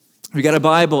We got a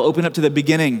Bible, open up to the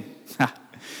beginning.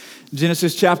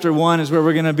 Genesis chapter 1 is where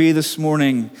we're going to be this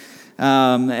morning.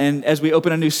 And as we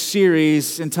open a new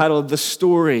series entitled The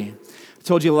Story. I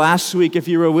told you last week, if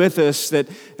you were with us, that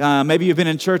maybe you've been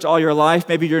in church all your life.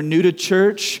 Maybe you're new to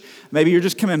church. Maybe you're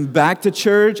just coming back to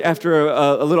church after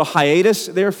a little hiatus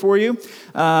there for you.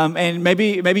 And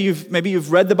maybe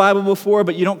you've read the Bible before,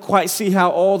 but you don't quite see how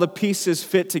all the pieces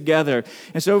fit together.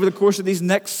 And so over the course of these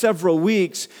next several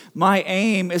weeks, my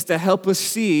aim is to help us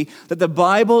see that the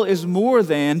Bible is more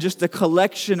than just a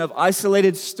collection of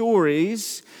isolated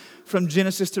stories from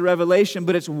Genesis to Revelation,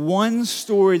 but it's one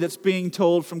story that's being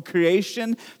told from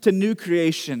creation to new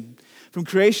creation, from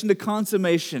creation to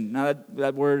consummation. Now,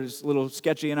 that word is a little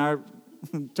sketchy in our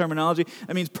terminology.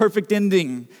 That means perfect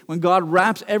ending, when God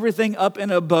wraps everything up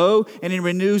in a bow and He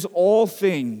renews all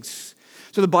things.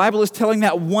 So the Bible is telling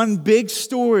that one big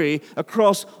story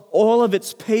across all of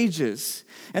its pages.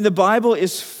 And the Bible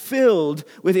is filled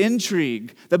with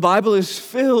intrigue. The Bible is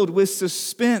filled with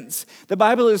suspense. The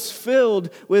Bible is filled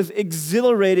with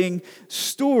exhilarating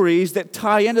stories that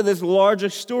tie into this larger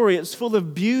story. It's full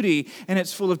of beauty and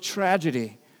it's full of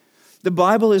tragedy. The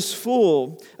Bible is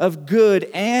full of good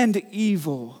and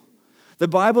evil. The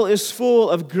Bible is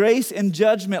full of grace and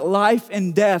judgment, life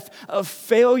and death, of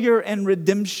failure and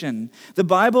redemption. The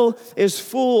Bible is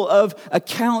full of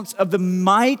accounts of the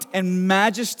might and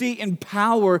majesty and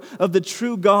power of the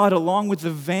true God, along with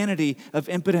the vanity of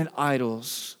impotent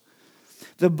idols.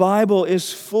 The Bible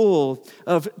is full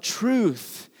of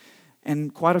truth,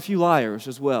 and quite a few liars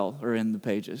as well are in the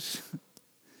pages.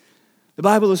 The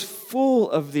Bible is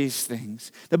full of these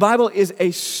things. The Bible is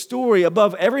a story.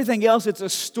 Above everything else, it's a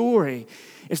story.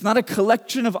 It's not a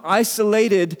collection of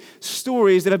isolated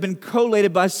stories that have been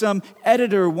collated by some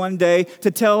editor one day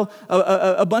to tell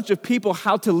a bunch of people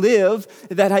how to live,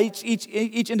 that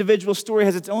each individual story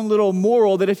has its own little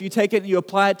moral that if you take it and you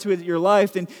apply it to your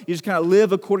life, then you just kind of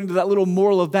live according to that little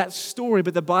moral of that story.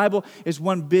 But the Bible is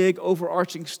one big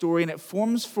overarching story, and it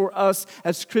forms for us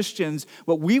as Christians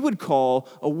what we would call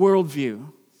a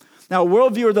worldview. Now, a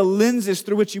worldview are the lenses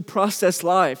through which you process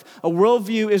life. A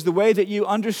worldview is the way that you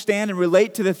understand and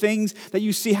relate to the things that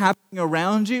you see happening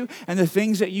around you and the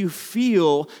things that you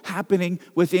feel happening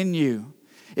within you.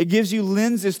 It gives you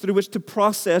lenses through which to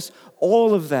process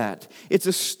all of that. It's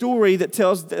a story that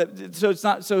tells, so it's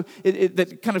not, so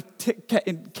that kind of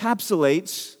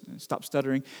encapsulates, stop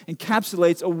stuttering,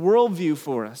 encapsulates a worldview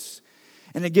for us.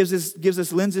 And it gives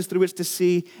us lenses through which to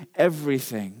see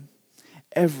everything.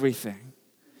 Everything.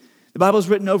 The Bible is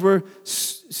written over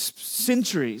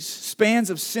centuries, spans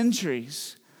of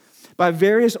centuries, by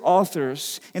various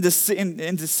authors into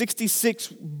 66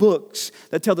 books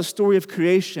that tell the story of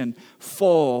creation,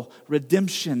 fall,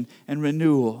 redemption, and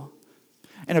renewal.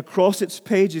 And across its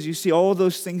pages, you see all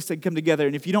those things that come together.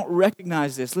 And if you don't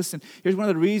recognize this, listen, here's one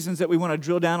of the reasons that we want to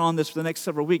drill down on this for the next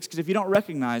several weeks. Because if you don't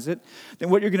recognize it, then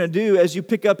what you're going to do as you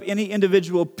pick up any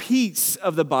individual piece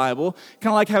of the Bible,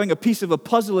 kind of like having a piece of a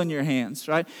puzzle in your hands,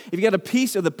 right? If you got a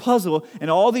piece of the puzzle and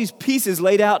all these pieces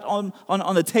laid out on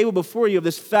the table before you of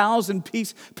this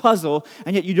 1,000-piece puzzle,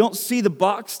 and yet you don't see the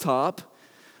box top,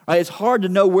 right? It's hard to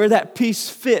know where that piece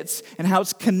fits and how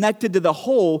it's connected to the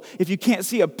whole if you can't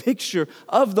see a picture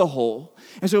of the whole.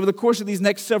 And so over the course of these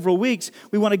next several weeks,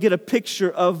 we want to get a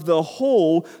picture of the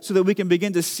whole so that we can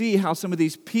begin to see how some of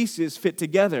these pieces fit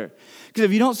together. Because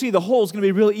if you don't see the whole, it's going to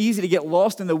be real easy to get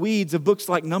lost in the weeds of books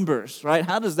like Numbers, right?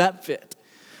 How does that fit?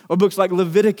 Or books like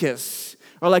Leviticus,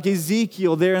 or like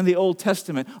Ezekiel there in the Old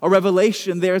Testament, or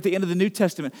Revelation there at the end of the New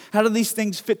Testament. How do these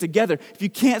things fit together? If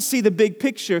you can't see the big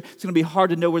picture, it's going to be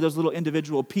hard to know where those little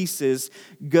individual pieces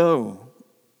go.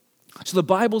 So the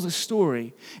Bible's a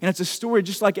story, and it's a story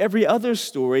just like every other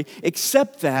story,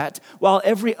 except that while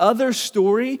every other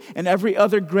story and every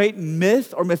other great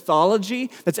myth or mythology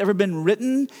that's ever been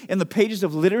written in the pages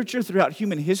of literature throughout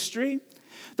human history,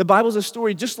 the Bible's a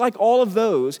story just like all of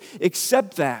those,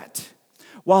 except that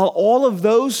while all of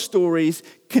those stories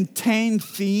contain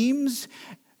themes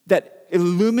that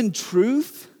illumine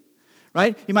truth,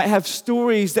 right? You might have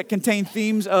stories that contain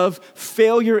themes of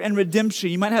failure and redemption.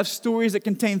 You might have stories that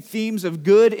contain themes of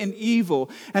good and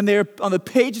evil. And they're on the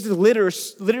pages of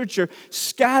literature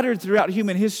scattered throughout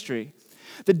human history.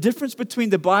 The difference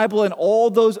between the Bible and all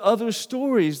those other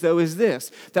stories, though, is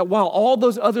this: that while all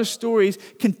those other stories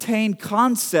contain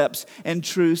concepts and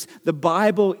truths, the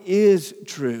Bible is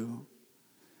true.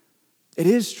 It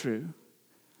is true.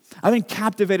 I've been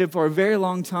captivated for a very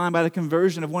long time by the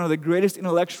conversion of one of the greatest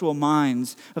intellectual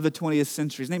minds of the 20th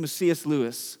century. His name is C.S.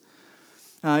 Lewis.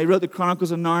 He wrote the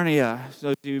Chronicles of Narnia. So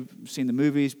if you've seen the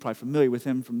movies, probably familiar with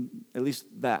him from at least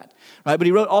that. Right? But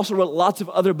he also wrote lots of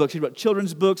other books. He wrote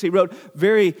children's books. He wrote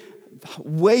very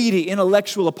weighty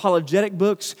intellectual apologetic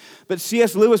books. But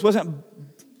C.S. Lewis wasn't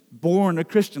born a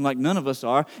Christian like none of us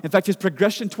are. In fact, his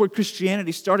progression toward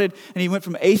Christianity started, and he went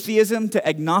from atheism to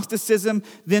agnosticism,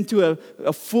 then to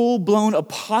a full-blown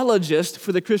apologist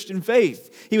for the Christian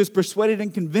faith. He was persuaded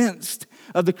and convinced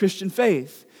of the Christian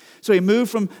faith. So he moved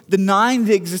from denying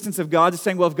the existence of God to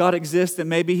saying, well, if God exists, then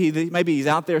maybe he's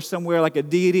out there somewhere like a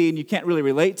deity and you can't really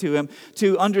relate to him,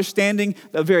 to understanding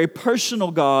a very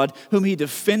personal God whom he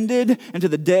defended and to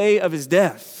the day of his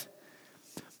death.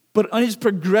 But on his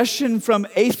progression from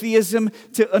atheism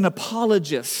to an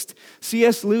apologist,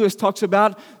 C.S. Lewis talks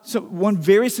about one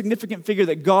very significant figure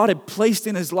that God had placed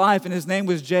in his life, and his name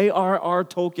was J.R.R.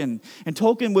 Tolkien. And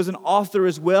Tolkien was an author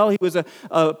as well. He was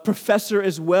a professor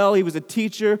as well. He was a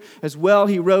teacher as well.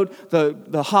 He wrote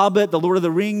the Hobbit, the Lord of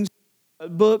the Rings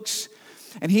books.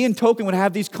 And he and Tolkien would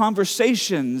have these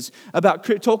conversations about,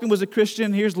 Tolkien was a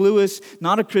Christian, here's Lewis,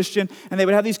 not a Christian, and they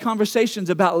would have these conversations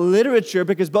about literature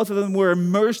because both of them were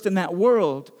immersed in that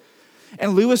world.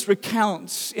 And Lewis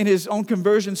recounts in his own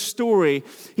conversion story,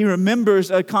 he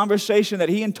remembers a conversation that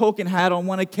he and Tolkien had on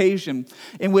one occasion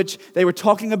in which they were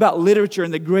talking about literature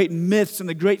and the great myths and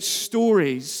the great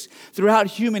stories throughout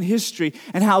human history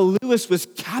and how Lewis was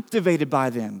captivated by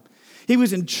them. He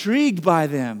was intrigued by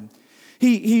them.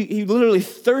 He literally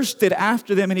thirsted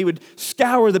after them, and he would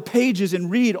scour the pages and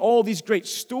read all these great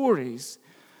stories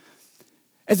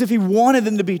as if he wanted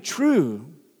them to be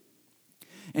true.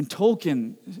 And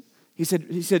Tolkien, he said,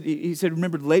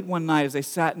 remembered late one night as they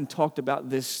sat and talked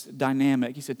about this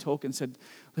dynamic, Tolkien said,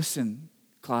 listen,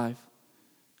 Clive,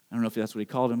 I don't know if that's what he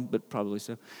called him, but probably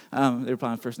so. They were probably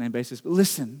on a first name basis, but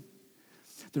listen,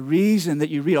 the reason that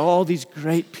you read all these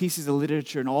great pieces of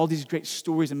literature and all these great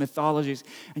stories and mythologies,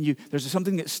 and there's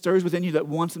something that stirs within you that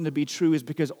wants them to be true, is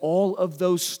because all of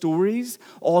those stories,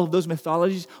 all of those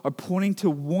mythologies are pointing to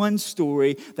one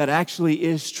story that actually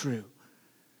is true.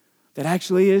 That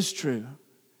actually is true.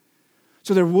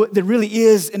 So there really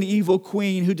is an evil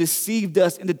queen who deceived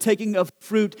us into taking of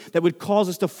fruit that would cause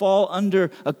us to fall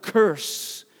under a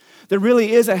curse. There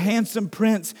really is a handsome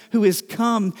prince who has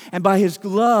come, and by his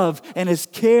love and his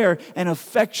care and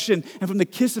affection and from the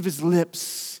kiss of his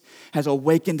lips has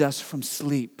awakened us from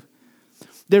sleep.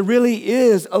 There really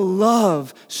is a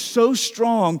love so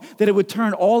strong that it would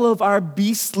turn all of our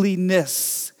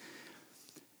beastliness.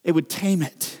 It would tame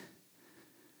it.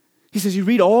 He says you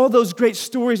read all those great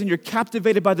stories and you're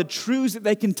captivated by the truths that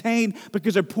they contain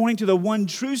because they're pointing to the one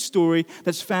true story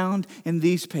that's found in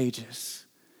these pages.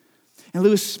 And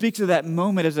Lewis speaks of that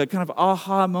moment as a kind of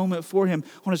aha moment for him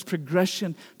on his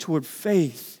progression toward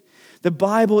faith. The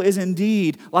Bible is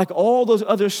indeed like all those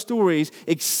other stories,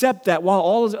 except that while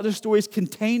all those other stories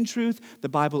contain truth, the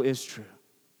Bible is true.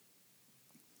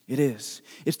 It is.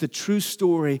 It's the true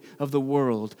story of the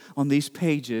world on these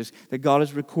pages that God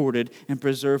has recorded and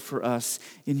preserved for us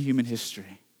in human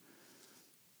history.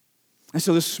 And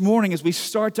so this morning, as we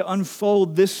start to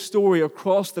unfold this story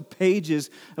across the pages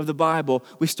of the Bible,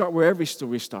 we start where every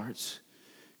story starts,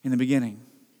 in the beginning.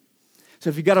 So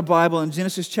if you've got a Bible in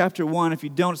Genesis chapter 1, if you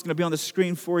don't, it's going to be on the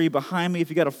screen for you behind me. If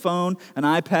you've got a phone, an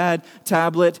iPad,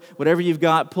 tablet, whatever you've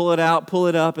got, pull it out, pull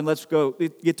it up, and let's go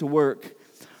get to work.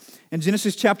 In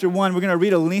Genesis chapter 1, we're going to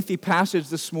read a lengthy passage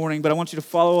this morning, but I want you to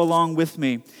follow along with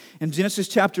me. And Genesis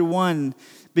chapter 1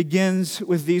 begins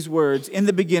with these words, "In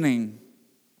the beginning,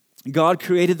 God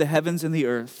created the heavens and the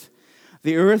earth.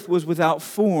 The earth was without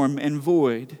form and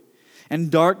void,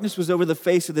 and darkness was over the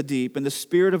face of the deep, and the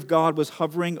Spirit of God was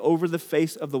hovering over the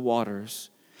face of the waters.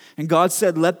 And God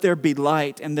said, 'Let there be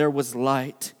light,' and there was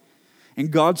light. And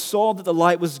God saw that the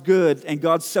light was good, and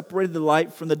God separated the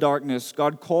light from the darkness.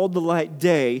 God called the light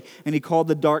day, and he called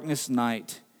the darkness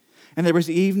night. And there was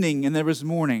evening, and there was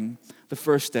morning, the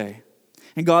first day.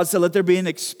 And God said, 'Let there be an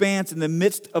expanse in the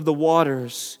midst of the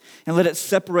waters, and let it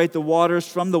separate the waters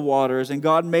from the waters.' And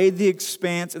God made the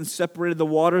expanse and separated the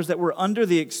waters that were under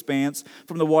the expanse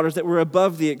from the waters that were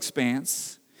above the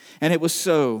expanse. And it was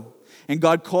so. And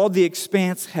God called the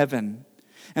expanse heaven.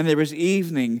 And there was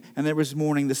evening, and there was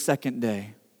morning the second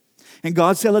day. And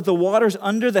God said, 'Let the waters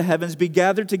under the heavens be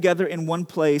gathered together in one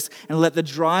place, and let the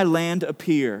dry land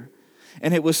appear.'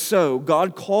 And it was so.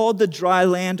 God called the dry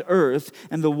land earth,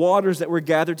 and the waters that were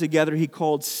gathered together he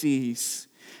called seas.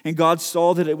 And God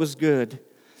saw that it was good.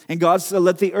 And God said,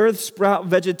 'Let the earth sprout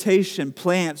vegetation,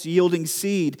 plants yielding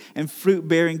seed, and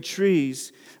fruit-bearing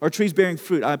trees,' or trees bearing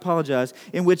fruit,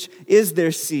 in which is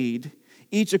their seed,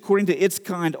 each according to its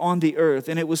kind on the earth.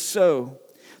 And it was so.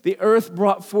 The earth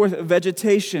brought forth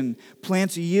vegetation,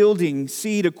 plants yielding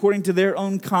seed according to their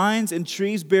own kinds, and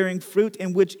trees bearing fruit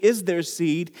in which is their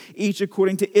seed, each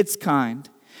according to its kind.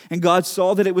 And God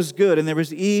saw that it was good, and there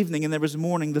was evening, and there was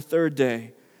morning the third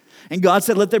day. And God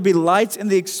said, let there be lights in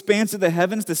the expanse of the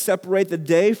heavens to separate the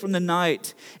day from the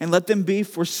night, and let them be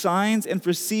for signs and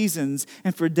for seasons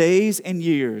and for days and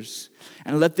years.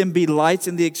 And let them be lights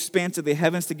in the expanse of the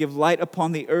heavens to give light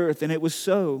upon the earth. And it was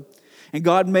so. And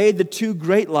God made the two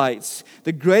great lights,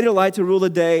 the greater light to rule the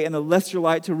day and the lesser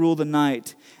light to rule the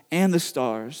night, and the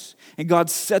stars. And God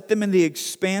set them in the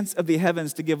expanse of the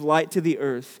heavens to give light to the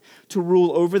earth, to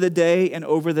rule over the day and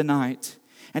over the night,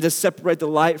 and to separate the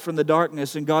light from the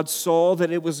darkness. And God saw that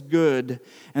it was good,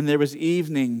 and there was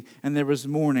evening, and there was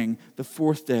morning, the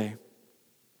fourth day.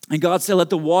 And God said, let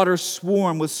the waters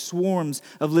swarm with swarms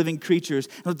of living creatures,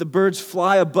 and let the birds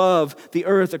fly above the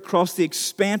earth across the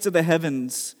expanse of the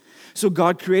heavens. So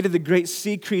God created the great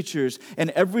sea creatures and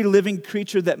every living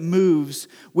creature that moves,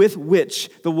 with which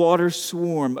the waters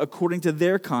swarm according to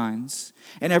their kinds,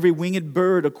 and every winged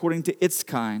bird according to its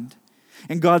kind.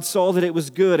 And God saw that it was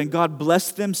good, and God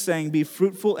blessed them, saying, be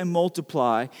fruitful and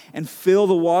multiply, and fill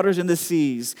the waters and the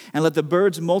seas, and let the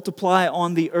birds multiply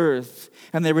on the earth.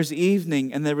 And there was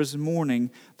evening, and there was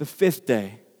morning, the fifth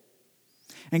day.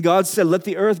 And God said, let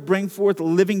the earth bring forth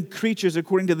living creatures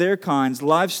according to their kinds,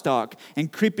 livestock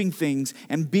and creeping things,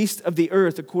 and beasts of the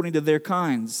earth according to their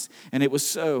kinds. And it was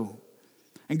so.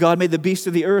 And God made the beasts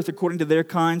of the earth according to their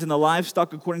kinds, and the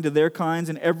livestock according to their kinds,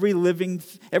 and everything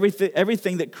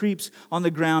that creeps on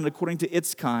the ground according to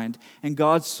its kind. And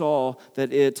God saw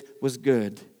that it was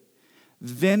good.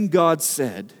 Then God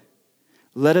said,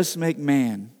 let us make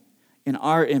man in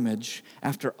our image,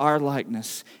 after our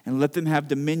likeness, and let them have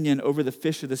dominion over the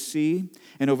fish of the sea,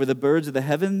 and over the birds of the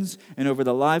heavens, and over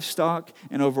the livestock,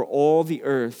 and over all the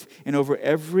earth, and over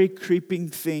every creeping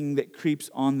thing that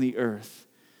creeps on the earth.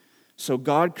 So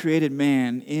God created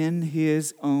man in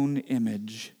his own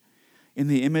image. In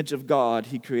the image of God,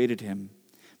 he created him.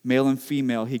 Male and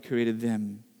female, he created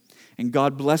them. And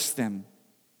God blessed them.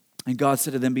 And God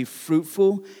said to them, be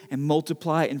fruitful and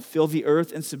multiply and fill the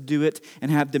earth and subdue it, and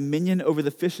have dominion over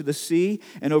the fish of the sea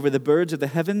and over the birds of the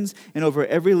heavens and over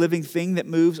every living thing that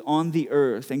moves on the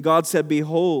earth. And God said,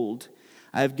 behold,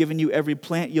 I have given you every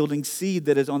plant yielding seed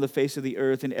that is on the face of the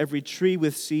earth, and every tree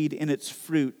with seed in its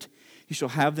fruit. You shall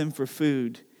have them for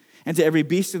food. And to every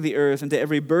beast of the earth, and to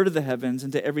every bird of the heavens,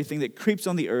 and to everything that creeps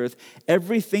on the earth,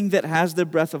 everything that has the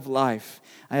breath of life,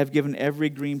 I have given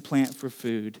every green plant for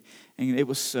food. And it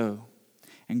was so.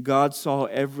 And God saw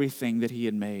everything that he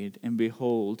had made, and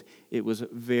behold, it was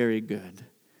very good.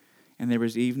 And there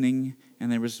was evening,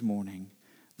 and there was morning,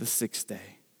 the sixth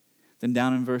day. Then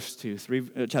down in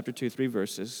chapter 2, 3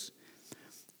 verses.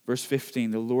 Verse 15,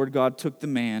 the Lord God took the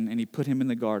man, and he put him in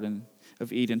the garden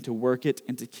of Eden to work it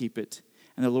and to keep it.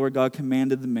 And the Lord God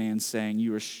commanded the man, saying,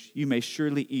 you may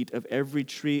surely eat of every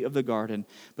tree of the garden,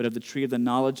 but of the tree of the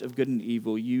knowledge of good and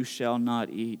evil you shall not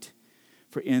eat.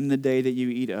 For in the day that you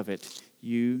eat of it,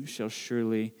 you shall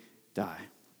surely die.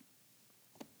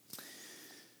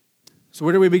 So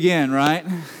where do we begin, right?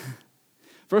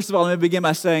 First of all, let me begin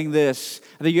by saying this.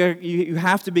 I think you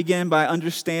have to begin by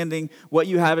understanding what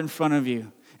you have in front of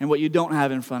you and what you don't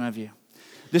have in front of you.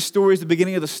 This story is the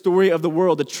beginning of the story of the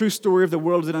world, the true story of the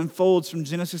world that unfolds from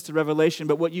Genesis to Revelation.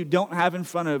 But what you don't have in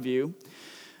front of you,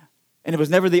 and it was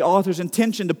never the author's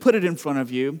intention to put it in front of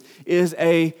you, is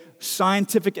a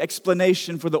scientific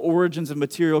explanation for the origins of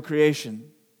material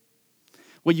creation.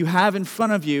 What you have in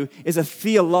front of you is a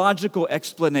theological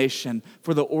explanation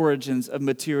for the origins of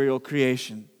material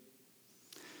creation.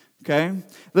 Okay?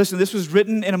 Listen, this was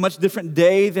written in a much different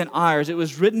day than ours. It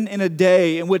was written in a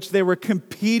day in which there were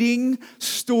competing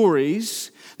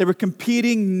stories, there were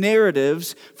competing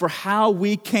narratives for how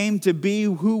we came to be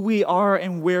who we are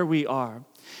and where we are.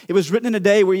 It was written in a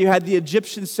day where you had the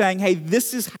Egyptians saying, hey,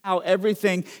 this is how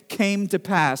everything came to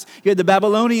pass. You had the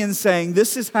Babylonians saying,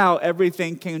 this is how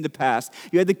everything came to pass.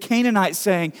 You had the Canaanites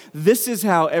saying, this is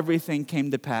how everything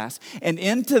came to pass. And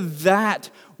into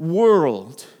that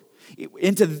world,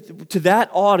 to that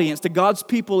audience, to God's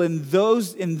people in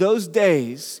those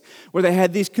days, where they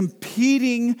had these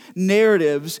competing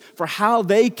narratives for how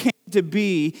they came to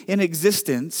be in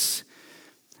existence,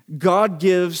 God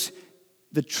gives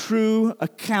the true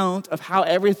account of how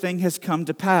everything has come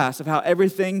to pass, of how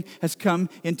everything has come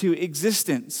into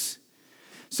existence.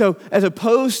 So as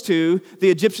opposed to the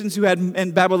Egyptians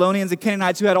and Babylonians and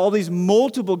Canaanites who had all these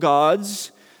multiple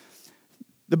gods,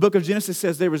 the book of Genesis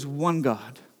says there was one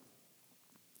God.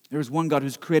 There is one God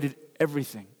who's created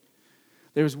everything.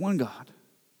 There is one God.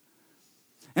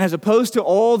 And as opposed to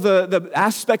all the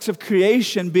aspects of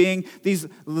creation being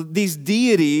these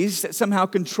deities that somehow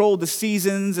controlled the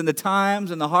seasons and the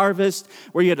times and the harvest,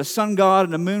 where you had a sun god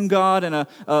and a moon god and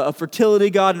a fertility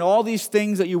god and all these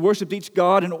things that you worshiped each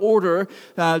god in order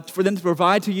for them to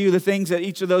provide to you the things that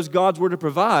each of those gods were to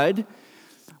provide,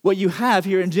 what you have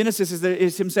here in Genesis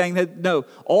is him saying that, no,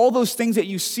 all those things that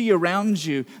you see around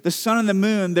you, the sun and the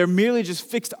moon, they're merely just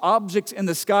fixed objects in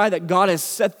the sky that God has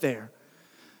set there,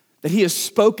 that he has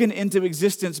spoken into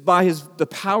existence by the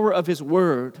power of his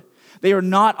word. They are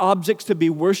not objects to be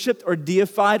worshiped or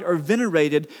deified or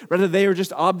venerated. Rather, they are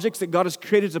just objects that God has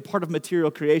created as a part of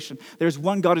material creation. There's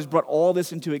one God who's brought all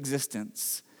this into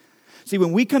existence. See,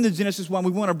 when we come to Genesis 1, we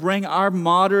want to bring our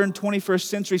modern 21st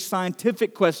century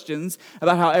scientific questions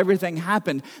about how everything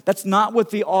happened. That's not what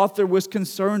the author was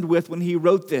concerned with when he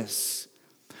wrote this.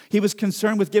 He was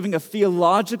concerned with giving a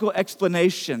theological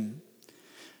explanation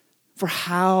for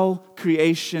how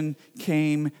creation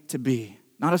came to be,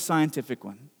 not a scientific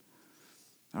one.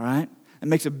 All right? It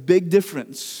makes a big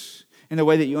difference in the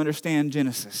way that you understand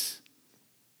Genesis.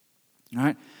 All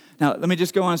right? Now, let me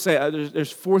just go on and say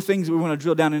there's 4 things we want to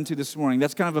drill down into this morning.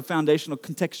 That's kind of a foundational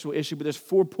contextual issue, but there's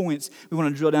 4 points we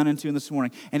want to drill down into this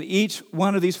morning. And each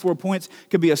one of these 4 points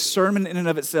could be a sermon in and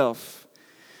of itself.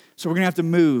 So we're going to have to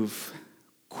move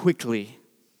quickly.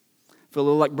 Feel a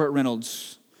little like Burt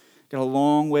Reynolds. Got a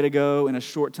long way to go and a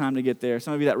short time to get there.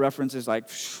 Some of you, that reference is like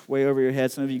way over your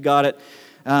head. Some of you got it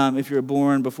if you were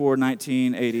born before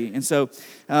 1980. And so,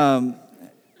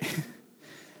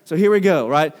 so here we go,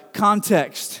 right?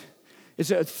 Context. It's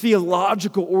a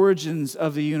theological origins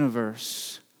of the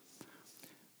universe.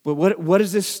 But what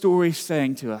is this story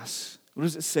saying to us? What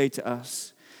does it say to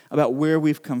us about where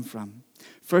we've come from?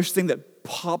 First thing that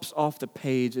pops off the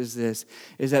page is this,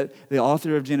 is that the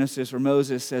author of Genesis, or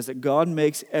Moses, says that God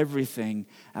makes everything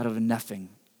out of nothing.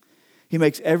 He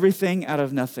makes everything out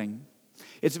of nothing.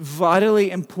 It's vitally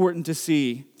important to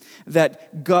see that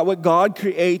what God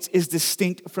creates is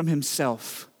distinct from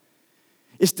himself.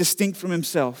 It's distinct from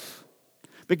himself.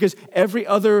 Because every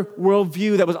other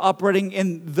worldview that was operating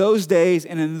in those days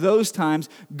and in those times,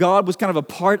 God was kind of a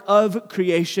part of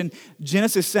creation.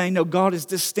 Genesis is saying, no, God is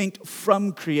distinct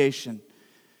from creation.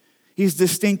 He's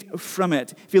distinct from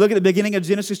it. If you look at the beginning of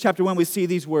Genesis chapter 1, we see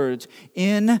these words,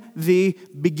 in the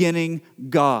beginning,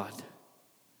 God.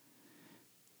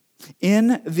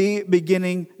 In the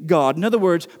beginning, God. In other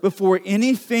words, before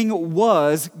anything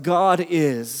was, God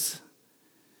is.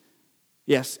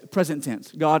 Yes, present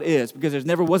tense, God is, because there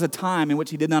never was a time in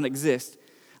which he did not exist.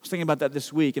 I was thinking about that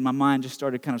this week, and my mind just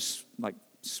started kind of like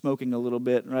smoking a little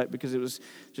bit, right, because it was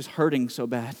just hurting so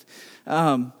bad.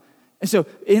 And so,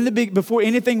 before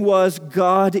anything was,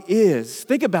 God is.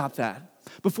 Think about that.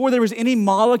 Before there was any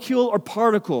molecule or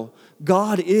particle,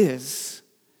 God is.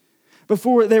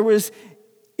 Before there was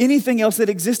anything else that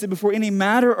existed, before any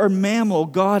matter or mammal,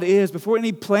 God is. Before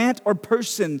any plant or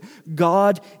person,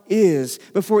 God is.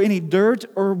 Before any dirt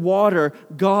or water,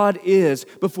 God is.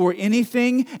 Before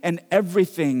anything and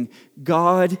everything,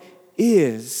 God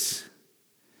is.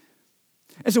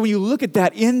 And so when you look at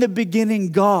that, in the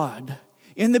beginning, God.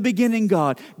 In the beginning,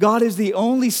 God. God is the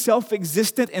only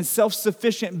self-existent and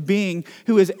self-sufficient being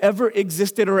who has ever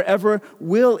existed or ever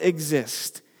will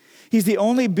exist. He's the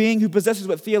only being who possesses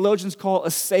what theologians call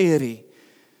aseity.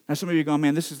 Now, some of you are going,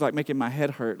 man, this is like making my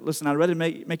head hurt. Listen, I'd rather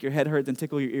make your head hurt than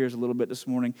tickle your ears a little bit this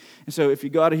morning. And so if you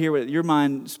go out of here with your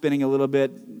mind spinning a little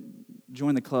bit,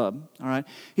 join the club, all right?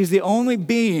 He's the only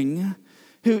being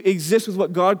who exists with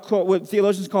what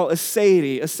theologians call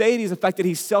aseity. Aseity is the fact that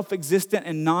he's self-existent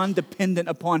and non-dependent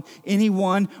upon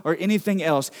anyone or anything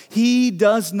else. He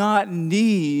does not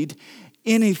need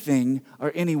anything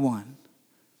or anyone.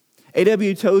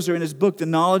 A.W. Tozer, in his book, The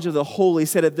Knowledge of the Holy,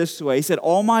 said it this way. He said,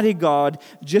 Almighty God,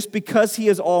 just because he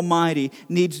is almighty,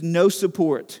 needs no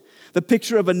support. The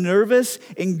picture of a nervous,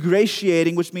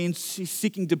 ingratiating, which means he's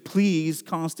seeking to please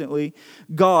constantly,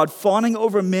 God, fawning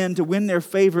over men to win their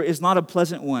favor is not a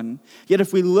pleasant one. Yet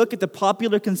if we look at the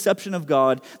popular conception of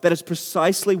God, that is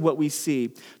precisely what we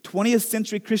see. 20th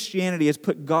century Christianity has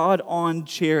put God on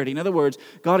charity. In other words,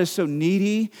 God is so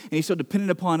needy and he's so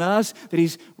dependent upon us that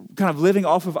he's kind of living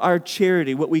off of our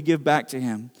charity, what we give back to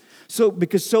him. So,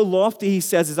 because so lofty, he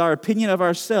says, is our opinion of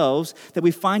ourselves that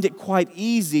we find it quite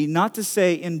easy, not to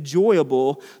say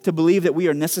enjoyable, to believe that we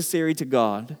are necessary to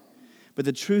God. But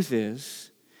the truth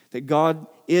is that God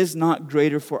is not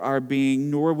greater for our being,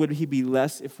 nor would he be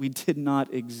less if we did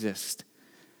not exist.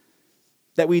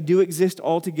 That we do exist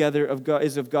altogether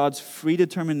is of God's free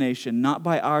determination, not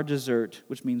by our desert,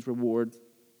 which means reward,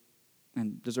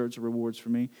 and deserts are rewards for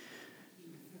me,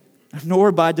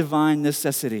 nor by divine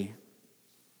necessity.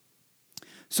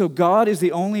 So God is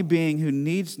the only being who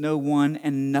needs no one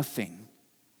and nothing.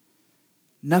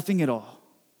 Nothing at all.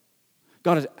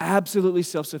 God is absolutely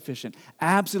self-sufficient,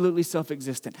 absolutely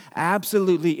self-existent,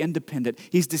 absolutely independent.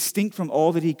 He's distinct from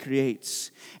all that he creates.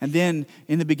 And then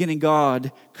in the beginning,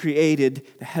 God created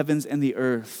the heavens and the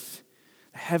earth.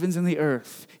 The heavens and the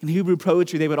earth. In Hebrew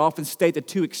poetry, they would often state the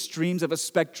two extremes of a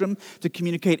spectrum to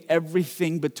communicate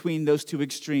everything between those two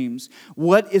extremes.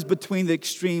 What is between the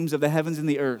extremes of the heavens and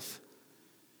the earth?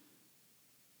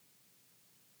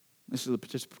 This is the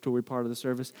participatory part of the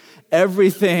service.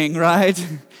 Everything, right?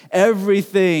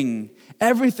 Everything.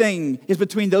 Everything is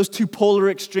between those two polar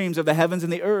extremes of the heavens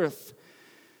and the earth.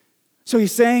 So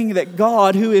he's saying that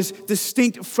God, who is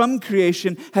distinct from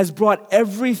creation, has brought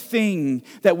everything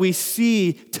that we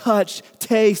see, touch,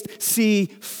 taste, see,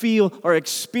 feel, or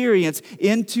experience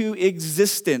into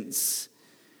existence.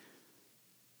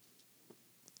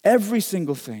 Every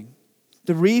single thing.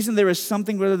 The reason there is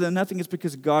something rather than nothing is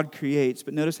because God creates,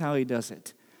 but notice how he does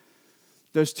it.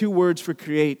 There's two words for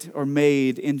create or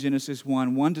made in Genesis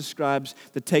 1. One describes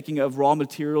the taking of raw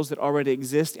materials that already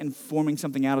exist and forming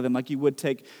something out of them, like you would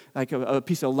take like a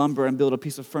piece of lumber and build a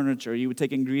piece of furniture. You would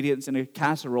take ingredients in a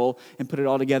casserole and put it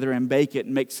all together and bake it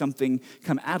and make something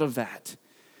come out of that.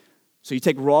 So you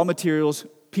take raw materials,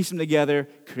 piece them together,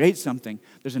 create something.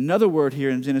 There's another word here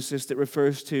in Genesis that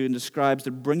refers to and describes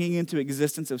the bringing into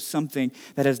existence of something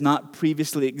that has not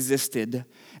previously existed.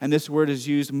 And this word is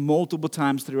used multiple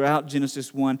times throughout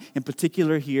Genesis 1, in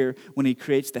particular here when he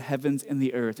creates the heavens and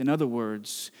the earth. In other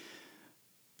words,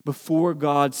 before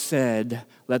God said,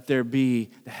 "Let there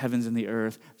be the heavens and the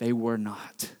earth," they were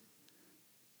not.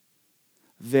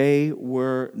 They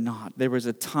were not. There was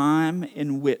a time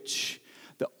in which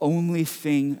the only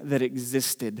thing that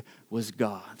existed was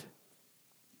God.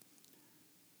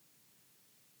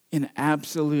 In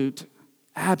absolute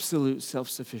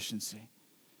self-sufficiency,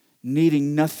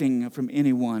 needing nothing from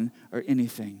anyone or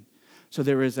anything. So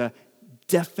there is a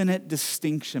definite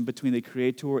distinction between the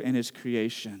Creator and his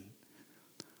creation.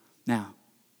 Now,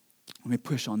 let me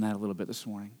push on that a little bit this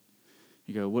morning.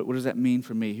 You go, what does that mean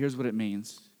for me? Here's what it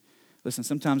means. Listen,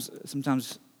 sometimes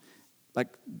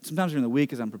during the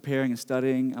week as I'm preparing and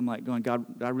studying, I'm like going,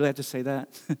 God, do I really have to say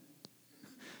that?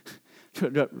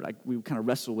 Like we kind of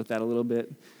wrestle with that a little bit.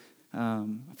 I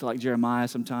feel like Jeremiah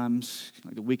sometimes,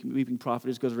 like the weeping prophet,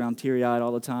 just goes around teary-eyed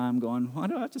all the time going, why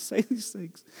do I have to say these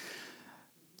things?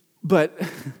 But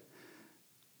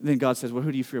then God says, well,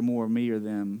 who do you fear more, me or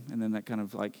them? And then that kind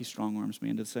of like he strong-arms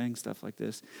me into saying stuff like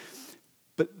this.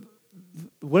 But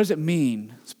what does it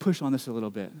mean? Let's push on this a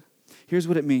little bit. Here's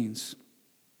what it means.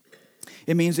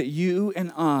 It means that you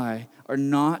and I are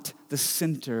not the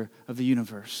center of the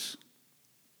universe.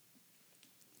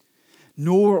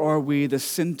 Nor are we the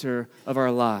center of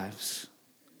our lives.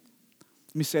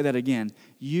 Let me say that again.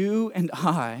 You and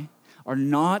I are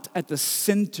not at the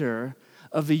center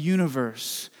of the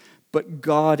universe, but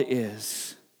God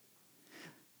is.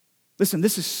 Listen,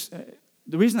 this is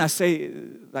the reason I say,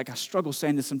 like I struggle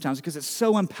saying this sometimes, because it's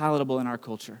so unpalatable in our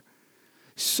culture.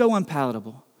 So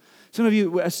unpalatable. Some of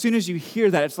you, as soon as you hear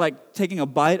that, it's like taking a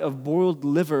bite of boiled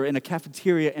liver in a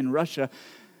cafeteria in Russia,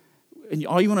 and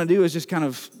all you want to do is just kind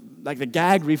of like the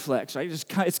gag reflex, right?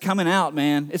 It's coming out,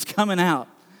 man. It's coming out.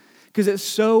 Because it's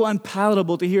so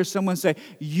unpalatable to hear someone say,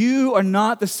 you are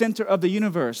not the center of the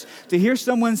universe. To hear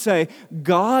someone say,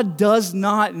 God does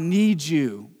not need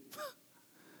you.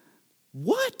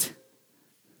 What?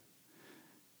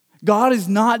 God is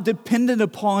not dependent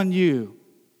upon you.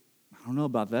 I don't know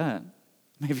about that.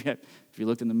 Maybe have you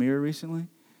looked in the mirror recently?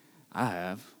 I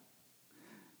have.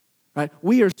 Right?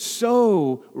 We are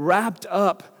so wrapped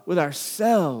up with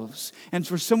ourselves. And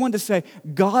for someone to say,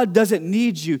 God doesn't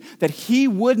need you, that he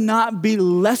would not be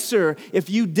lesser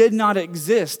if you did not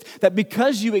exist, that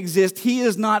because you exist, he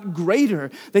is not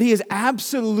greater, that he is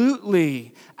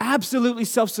absolutely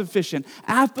self-sufficient,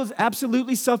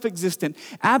 absolutely self-existent,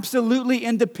 absolutely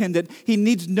independent. He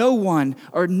needs no one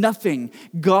or nothing.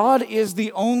 God is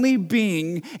the only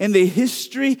being in the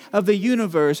history of the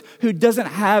universe who doesn't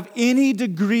have any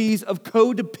degrees of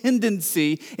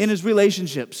codependency in his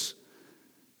relationships.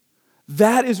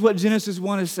 That is what Genesis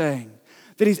 1 is saying,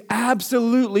 that he's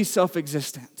absolutely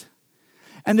self-existent.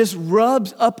 And this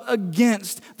rubs up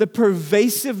against the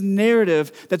pervasive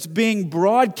narrative that's being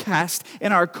broadcast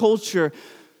in our culture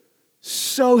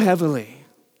so heavily.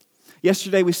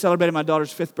 Yesterday, we celebrated my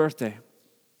daughter's 5th birthday.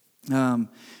 And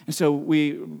And so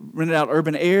we rented out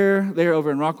Urban Air there over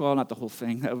in Rockwall. Not the whole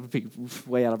thing. That would be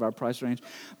way out of our price range.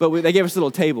 But they gave us a little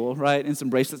table, right, and some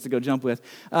bracelets to go jump with.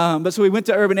 But so we went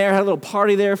to Urban Air, had a little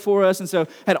party there for us. And so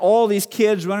had all these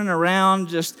kids running around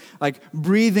just like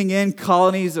breathing in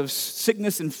colonies of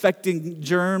sickness infecting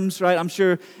germs, right? I'm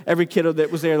sure every kid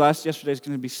that was there yesterday is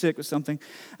going to be sick with something.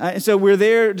 And so we're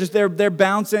there, just they're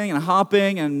bouncing and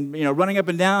hopping and running up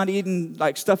and down, eating,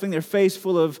 like stuffing their face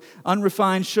full of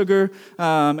unrefined sugar.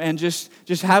 And just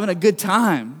having a good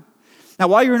time. Now,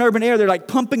 while you're in Urban Air, they're like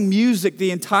pumping music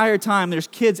the entire time. There's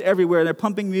kids everywhere. They're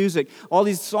pumping music. All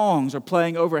these songs are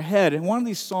playing overhead. And one of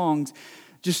these songs,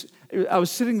 I was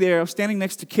sitting there, I was standing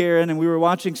next to Karen, and we were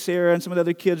watching Sarah and some of the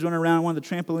other kids run around one of the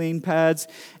trampoline pads.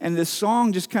 And this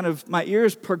song just my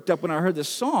ears perked up when I heard this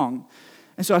song.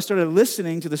 And so I started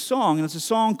listening to the song. And it's a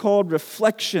song called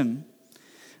Reflection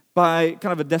by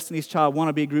kind of a Destiny's Child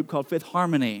wannabe group called Fifth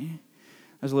Harmony.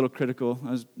 I was a little critical. I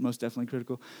was most definitely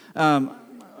critical.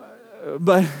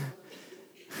 But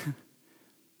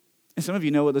and some of you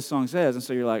know what the song says, and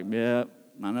so you're like, yeah,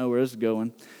 I know where this is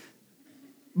going.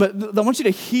 But I want you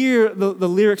to hear the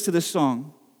lyrics to this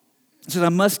song. It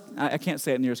says, I can't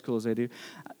say it near as cool as they do.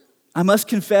 I must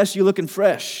confess you looking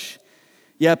fresh.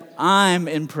 Yep, I'm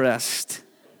impressed.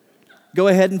 Go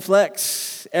ahead and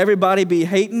flex. Everybody be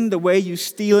hating the way you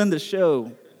stealing the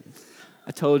show.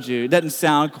 I told you, it doesn't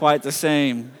sound quite the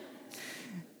same.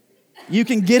 You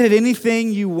can get at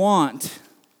anything you want,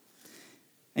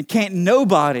 and can't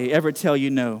nobody ever tell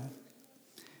you no.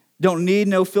 Don't need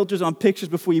no filters on pictures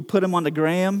before you put them on the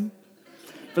gram.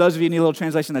 For those of you who need a little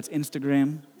translation, that's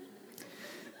Instagram.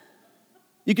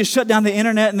 You can shut down the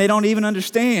internet and they don't even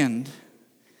understand.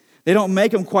 They don't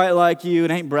make them quite like you.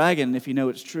 It ain't bragging if you know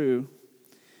it's true.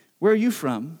 Where are you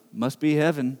from? Must be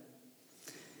heaven.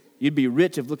 You'd be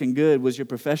rich if looking good was your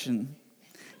profession.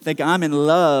 Think I'm in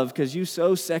love because you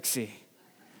so sexy.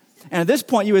 And at this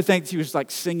point, you would think she was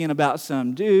like singing about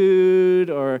some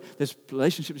dude or this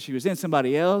relationship she was in,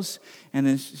 somebody else. And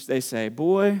then they say,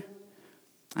 boy,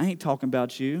 I ain't talking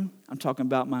about you. I'm talking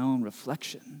about my own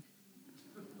reflection.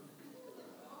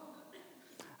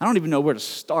 I don't even know where to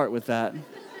start with that.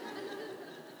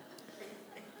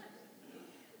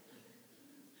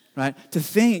 Right? To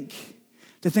think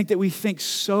that we think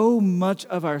so much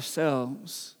of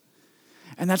ourselves,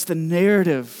 and that's the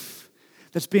narrative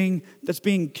that's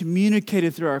being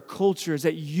communicated through our culture, is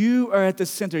that you are at the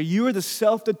center. You are the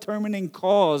self-determining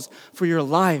cause for your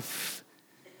life.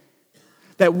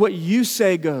 That what you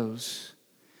say goes.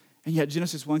 And yet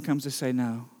Genesis 1 comes to say,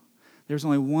 no, there's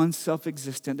only one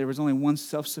self-existent, there was only one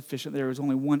self-sufficient, there was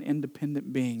only one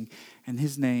independent being, and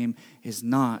his name is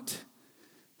not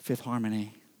Fifth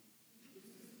Harmony.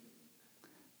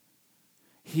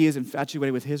 He is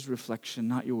infatuated with his reflection,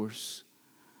 not yours.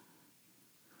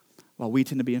 While we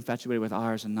tend to be infatuated with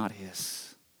ours and not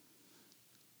his.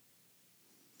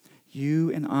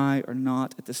 You and I are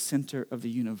not at the center of the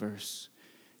universe.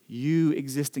 You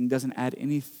existing doesn't add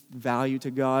any value to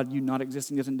God. You not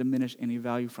existing doesn't diminish any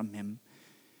value from him.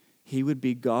 He would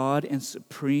be God and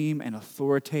supreme and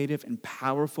authoritative and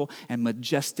powerful and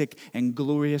majestic and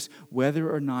glorious whether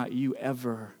or not you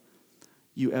ever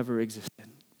existed.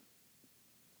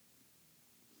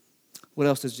 What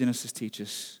else does Genesis teach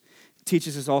us? It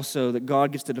teaches us also that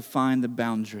God gets to define the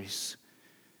boundaries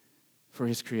for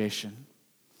his creation.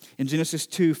 In Genesis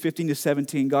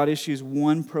 2:15-17, God issues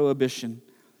one prohibition.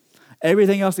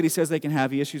 Everything else that he says they can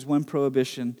have, he issues one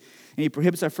prohibition. And he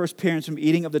prohibits our first parents from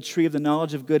eating of the tree of the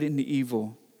knowledge of good and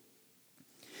evil.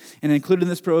 And included in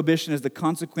this prohibition is the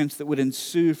consequence that would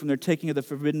ensue from their taking of the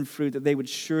forbidden fruit, that they would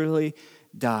surely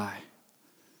die.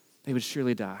 They would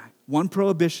surely die. One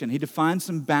prohibition. He defines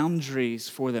some boundaries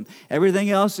for them. Everything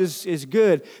else is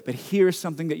good, but here's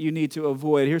something that you need to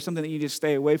avoid. Here's something that you need to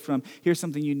stay away from. Here's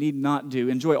something you need not do.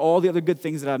 Enjoy all the other good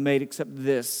things that I've made except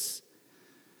this.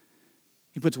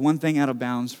 He puts one thing out of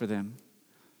bounds for them.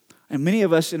 And many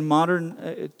of us in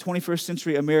modern 21st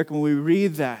century America, when we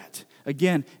read that,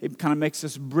 again, it kind of makes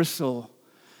us bristle.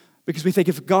 Because we think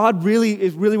if God really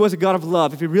was a God of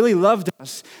love, if he really loved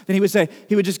us, then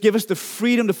he would just give us the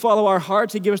freedom to follow our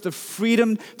hearts. He'd give us the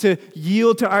freedom to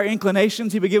yield to our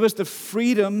inclinations. He would give us the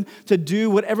freedom to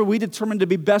do whatever we determined to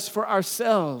be best for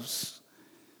ourselves.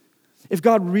 If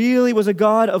God really was a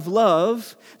God of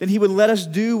love, then he would let us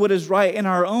do what is right in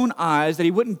our own eyes, that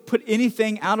he wouldn't put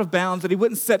anything out of bounds, that he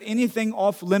wouldn't set anything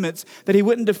off limits, that he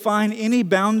wouldn't define any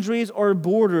boundaries or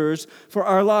borders for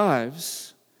our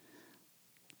lives.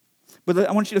 But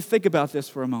I want you to think about this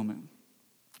for a moment.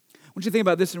 I want you to think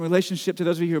about this in relationship to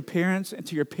those of you who are parents and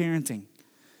to your parenting.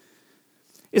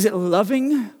 Is it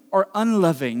loving or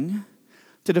unloving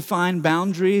to define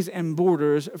boundaries and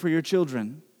borders for your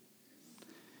children?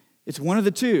 It's one of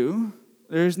the two.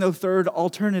 There is no third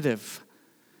alternative.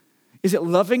 Is it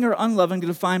loving or unloving to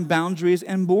define boundaries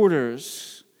and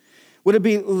borders? Would it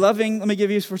be loving? Let me give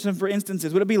you for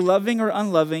instances. Would it be loving or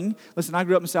unloving? Listen, I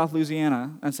grew up in South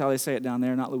Louisiana. That's how they say it down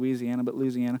there, not Louisiana, but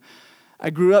Louisiana. I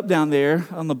grew up down there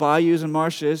on the bayous and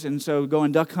marshes, and so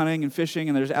going duck hunting and fishing,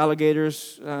 and there's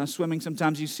alligators swimming.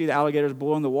 Sometimes you see the alligators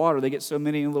boil in the water. They get so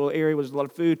many in a little area where there's a lot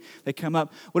of food, they come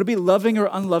up. Would it be loving or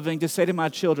unloving to say to my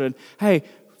children, hey,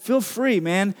 feel free,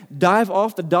 man, dive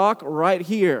off the dock right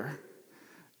here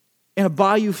in a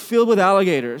bayou filled with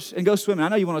alligators and go swimming. I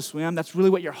know you want to swim. That's really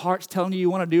what your heart's telling you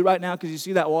want to do right now because you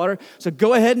see that water. So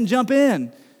go ahead and jump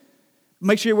in.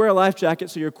 Make sure you wear a life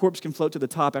jacket so your corpse can float to the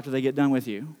top after they get done with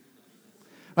you.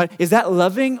 Right? Is that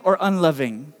loving or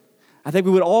unloving? I think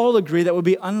we would all agree that would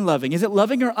be unloving. Is it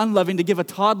loving or unloving to give a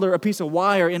toddler a piece of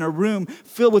wire in a room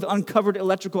filled with uncovered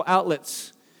electrical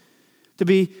outlets? To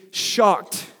be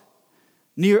shocked,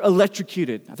 near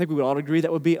electrocuted? I think we would all agree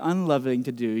that would be unloving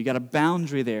to do. You got a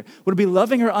boundary there. Would it be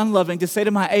loving or unloving to say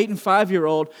to my 8 and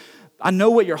 5-year-old, I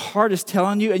know what your heart is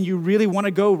telling you and you really want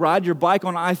to go ride your bike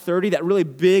on I-30, that really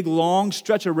big, long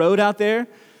stretch of road out there?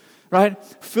 Right?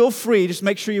 Feel free, just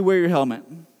make sure you wear your helmet.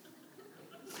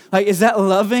 Like, is that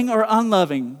loving or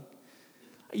unloving?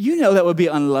 You know that would be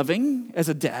unloving as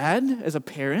a dad, as a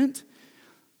parent,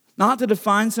 not to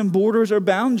define some borders or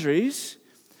boundaries.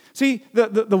 See,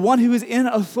 the one who is in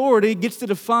authority gets to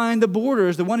define the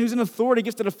borders. The one who's in authority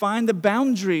gets to define the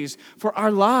boundaries for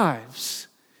our lives.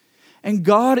 And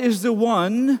God is the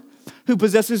one who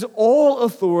possesses all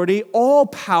authority, all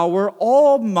power,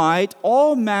 all might,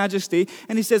 all majesty.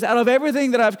 And he says, out of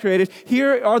everything that I've created,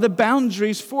 here are the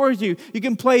boundaries for you. You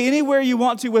can play anywhere you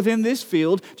want to within this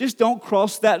field, just don't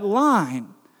cross that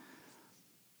line.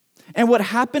 And what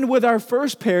happened with our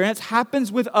first parents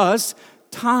happens with us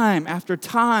time after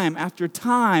time after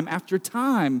time after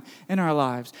time in our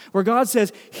lives, where God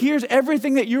says, here's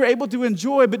everything that you're able to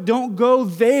enjoy, but don't go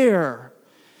there.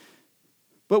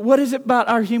 But what is it about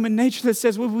our human nature that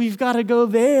says, well, we've got to go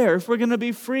there if we're going to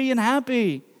be free and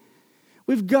happy?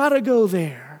 We've got to go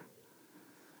there,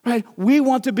 right? We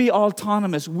want to be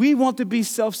autonomous. We want to be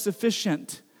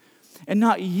self-sufficient and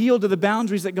not yield to the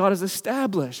boundaries that God has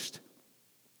established.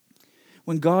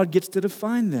 When God gets to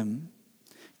define them,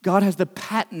 God has the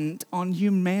patent on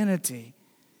humanity.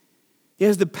 He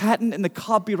has the patent and the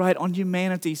copyright on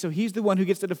humanity. So he's the one who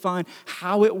gets to define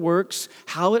how it works,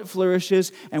 how it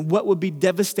flourishes, and what would be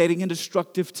devastating and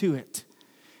destructive to it.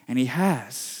 And he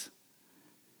has.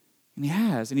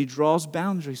 And he draws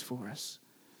boundaries for us.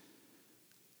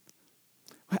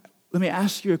 Let me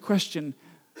ask you a question.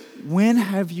 When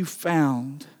have you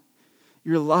found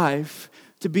your life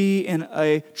to be in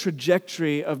a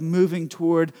trajectory of moving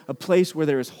toward a place where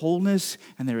there is wholeness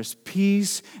and there is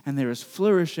peace and there is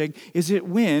flourishing? Is it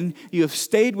when you have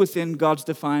stayed within God's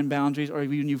defined boundaries or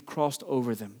when you've crossed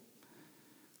over them?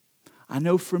 I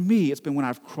know for me, it's been when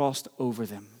I've crossed over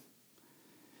them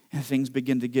and things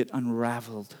begin to get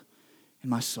unraveled in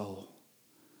my soul.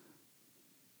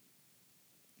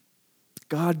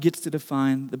 God gets to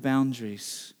define the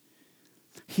boundaries.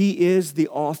 He is the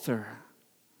author.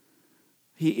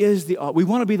 We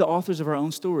want to be the authors of our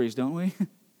own stories, don't we?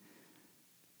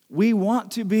 We want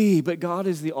to be, but God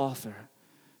is the author.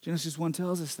 Genesis 1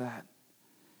 tells us that.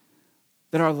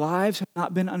 That our lives have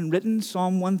not been unwritten.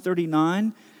 Psalm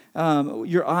 139,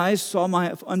 your eyes saw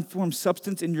my unformed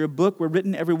substance in your book, were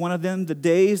written every one of them, the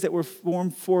days that were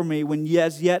formed for me, when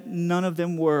yet none of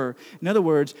them were. In other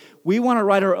words, we want to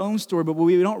write our own story, but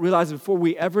we don't realize that before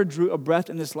we ever drew a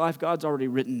breath in this life, God's already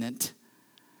written it.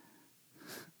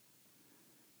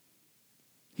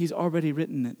 He's already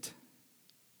written it.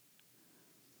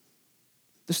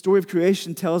 The story of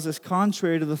creation tells us,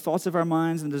 contrary to the thoughts of our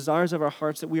minds and desires of our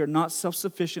hearts, that we are not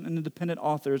self-sufficient and independent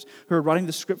authors who are writing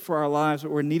the script for our lives,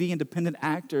 but we're needy independent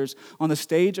actors on the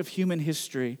stage of human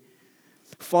history,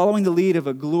 following the lead of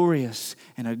a glorious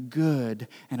and a good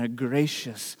and a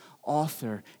gracious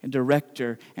author and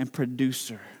director and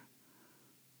producer.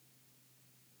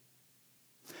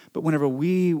 But whenever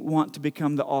we want to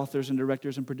become the authors and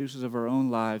directors and producers of our own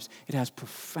lives, it has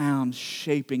profound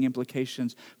shaping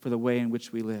implications for the way in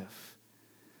which we live.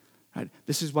 Right?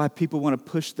 This is why people want to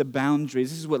push the boundaries.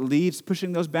 This is what leads,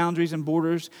 pushing those boundaries and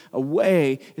borders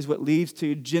away is what leads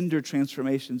to gender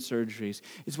transformation surgeries.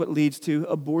 It's what leads to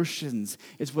abortions.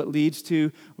 It's what leads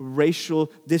to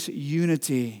racial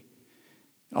disunity,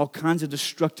 all kinds of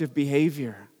destructive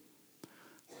behavior.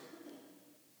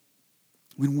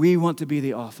 When we want to be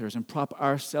the authors and prop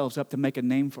ourselves up to make a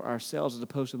name for ourselves as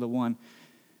opposed to the one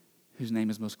whose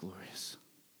name is most glorious.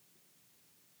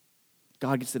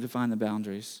 God gets to define the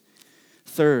boundaries.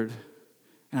 Third,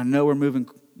 and I know we're moving,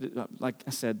 like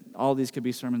I said, all these could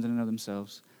be sermons in and of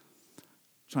themselves.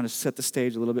 I'm trying to set the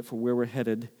stage a little bit for where we're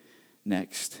headed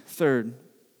next. Third,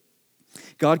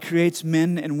 God creates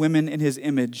men and women in his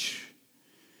image.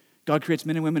 God creates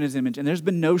men and women in his image, and there's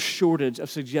been no shortage of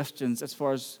suggestions as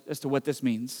to what this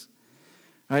means.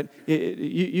 Right?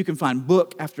 You can find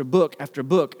book after book after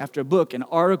book after book, and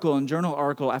article and journal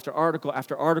article after article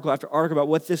after article after article about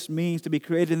what this means to be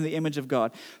created in the image of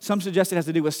God. Some suggest it has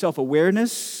to do with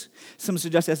self-awareness. Some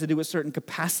suggest it has to do with certain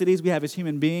capacities we have as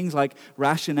human beings, like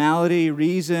rationality,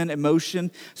 reason,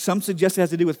 emotion. Some suggest it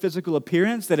has to do with physical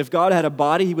appearance, that if God had a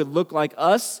body, he would look like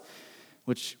us,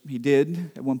 which he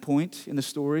did at one point in the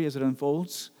story as it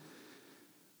unfolds.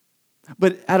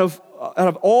 But out of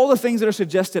all the things that are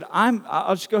suggested,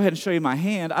 I'll just go ahead and show you my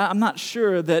hand. I'm not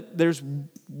sure that there's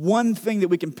one thing that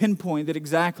we can pinpoint that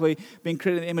exactly being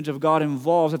created in the image of God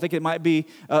involves. I think it might be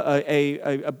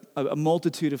a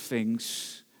multitude of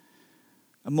things.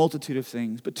 A multitude of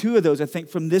things. But two of those, I think,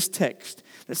 from this text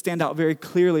that stand out very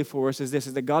clearly for us is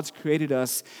that God's created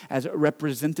us as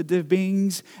representative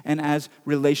beings and as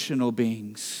relational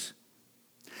beings.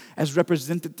 As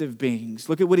representative beings.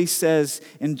 Look at what he says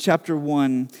in chapter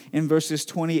 1, in verses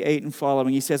 28 and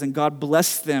following. He says, "And God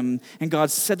blessed them, and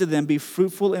God said to them, 'Be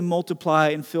fruitful and multiply,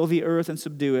 and fill the earth and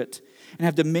subdue it, and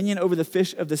have dominion over the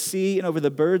fish of the sea, and over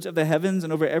the birds of the heavens,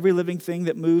 and over every living thing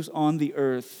that moves on the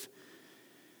earth.'"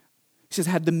 He says,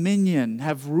 have dominion,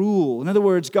 have rule. In other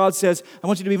words, God says, I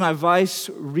want you to be my vice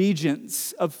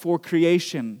regents for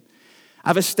creation.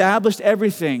 I've established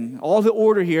everything, all the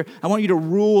order here. I want you to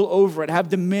rule over it, have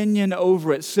dominion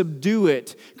over it, subdue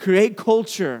it, create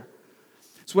culture.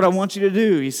 It's what I want you to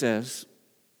do, he says.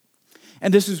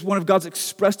 And this is one of God's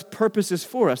expressed purposes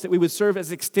for us, that we would serve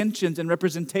as extensions and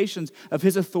representations of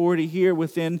his authority here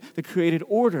within the created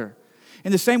order.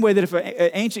 In the same way that if an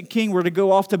ancient king were to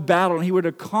go off to battle and he were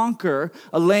to conquer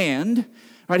a land,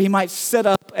 right, he might set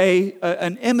up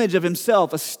an image of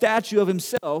himself, a statue of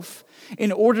himself,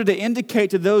 in order to indicate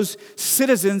to those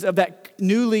citizens of that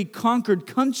newly conquered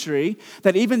country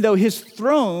that even though his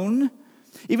throne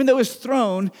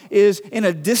is in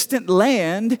a distant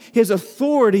land, his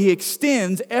authority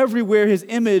extends everywhere his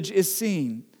image is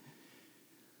seen.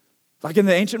 Like in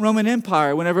the ancient Roman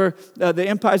Empire, whenever the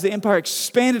empire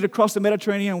expanded across the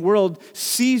Mediterranean world,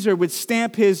 Caesar would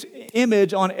stamp his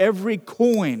image on every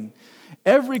coin.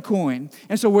 Every coin.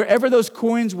 And so wherever those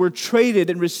coins were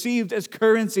traded and received as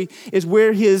currency is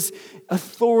where his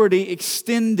authority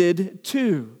extended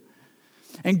to.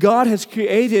 And God has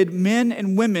created men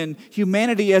and women,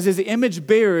 humanity, as his image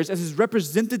bearers, as his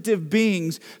representative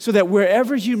beings, so that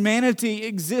wherever humanity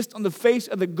exists on the face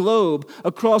of the globe,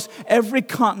 across every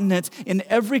continent, in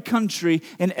every country,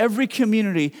 in every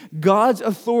community, God's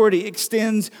authority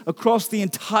extends across the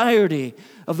entirety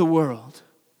of the world.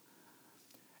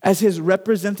 As his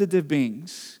representative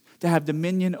beings, to have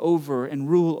dominion over and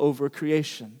rule over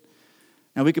creation.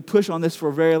 Now, we could push on this for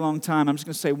a very long time. I'm just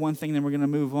going to say one thing, then we're going to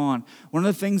move on. One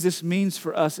of the things this means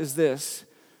for us is this.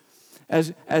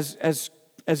 As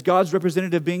God's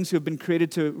representative beings who have been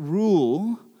created to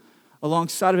rule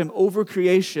alongside of him over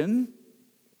creation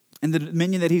and the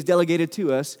dominion that he's delegated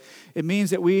to us, it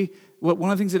means that one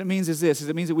of the things that it means is this,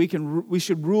 it means that we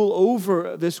should rule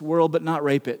over this world but not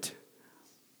rape it.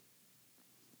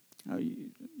 You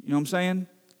know what I'm saying?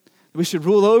 We should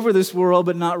rule over this world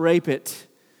but not rape it.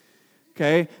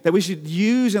 Okay? That we should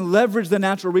use and leverage the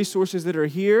natural resources that are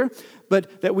here,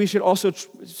 but that we should also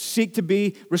seek to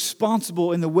be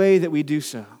responsible in the way that we do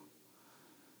so.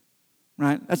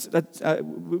 Right?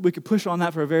 We could push on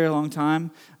that for a very long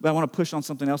time, but I want to push on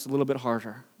something else a little bit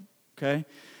harder. Okay?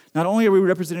 Not only are we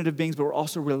representative beings, but we're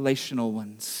also relational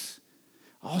ones.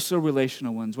 Also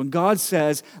relational ones. When God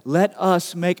says, let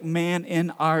us make man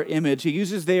in our image, he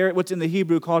uses there what's in the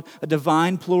Hebrew called a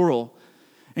divine plural.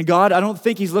 And God, I don't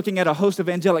think he's looking at a host of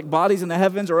angelic bodies in the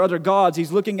heavens or other gods.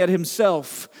 He's looking at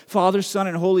himself, Father, Son,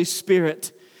 and Holy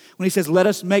Spirit. When he says, let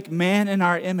us make man in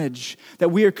our image, that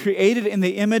we are created in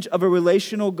the image of a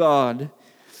relational God.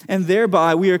 And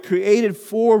thereby we are created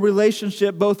for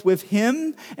relationship both with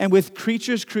him and with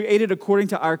creatures created according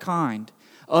to our kind,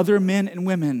 other men and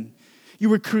women. You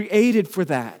were created for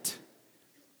that.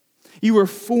 You were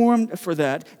formed for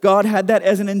that. God had that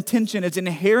as an intention. It's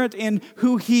inherent in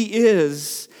who he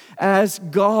is as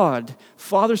God,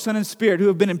 Father, Son, and Spirit, who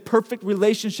have been in perfect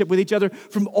relationship with each other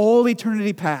from all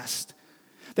eternity past.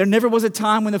 There never was a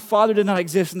time when the Father did not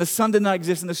exist, and the Son did not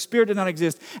exist, and the Spirit did not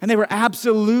exist. And they were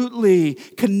absolutely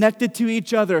connected to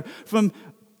each other from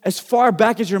as far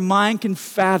back as your mind can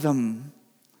fathom.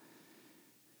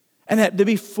 And that to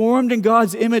be formed in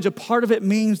God's image, a part of it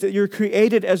means that you're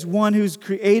created as one who's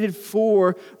created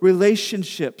for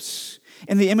relationships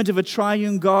in the image of a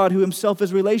triune God who himself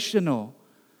is relational.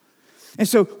 And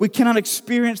so we cannot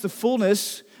experience the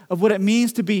fullness of what it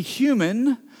means to be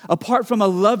human apart from a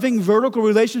loving vertical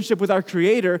relationship with our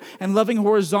Creator and loving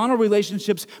horizontal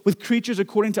relationships with creatures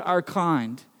according to our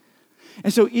kind.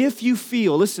 And so if you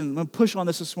feel, listen, I'm going to push on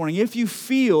this morning, if you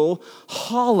feel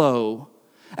hollow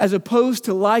as opposed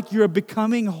to like you're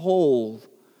becoming whole,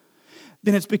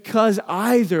 then it's because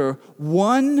either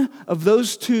one of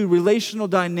those two relational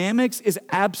dynamics is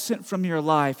absent from your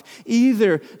life.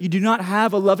 Either you do not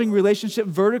have a loving relationship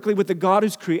vertically with the God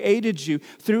who's created you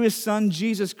through his Son,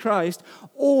 Jesus Christ,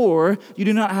 or you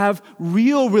do not have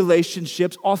real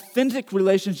relationships, authentic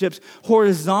relationships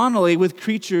horizontally with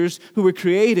creatures who were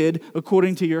created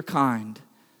according to your kind.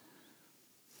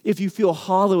 If you feel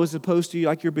hollow as opposed to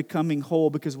like you're becoming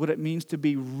whole, because what it means to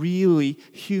be really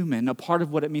human, a part of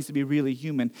what it means to be really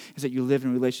human is that you live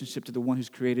in relationship to the one who's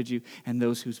created you and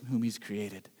those whom he's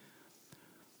created.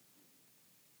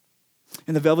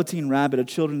 In The Velveteen Rabbit, a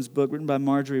children's book written by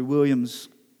Marjorie Williams,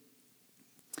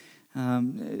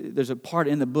 there's a part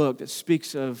in the book that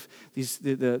speaks of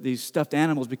these stuffed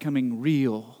animals becoming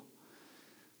real.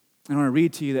 I want to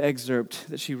read to you the excerpt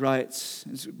that she writes.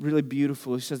 It's really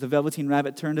beautiful. She says, the Velveteen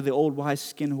Rabbit turned to the old wise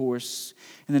skin horse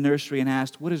in the nursery and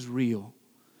asked, what is real?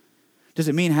 Does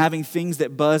it mean having things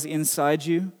that buzz inside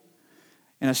you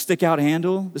and a stick-out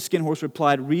handle? The skin horse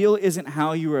replied, real isn't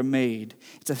how you are made.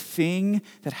 It's a thing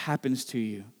that happens to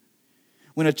you.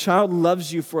 When a child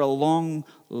loves you for a long,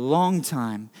 long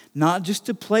time, not just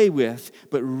to play with,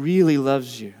 but really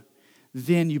loves you,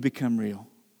 then you become real.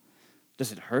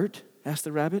 Does it hurt? Asked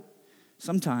the rabbit.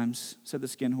 Sometimes, said the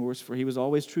skin horse, for he was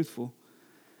always truthful.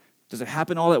 Does it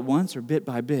happen all at once or bit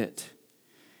by bit?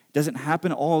 It doesn't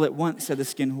happen all at once, said the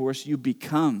skin horse. You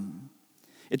become.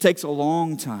 It takes a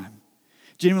long time.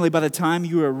 Generally, by the time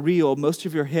you are real, most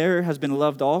of your hair has been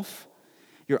loved off.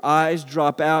 Your eyes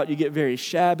drop out. You get very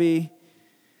shabby.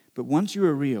 But once you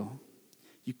are real,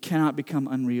 you cannot become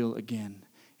unreal again.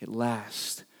 It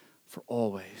lasts for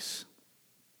always.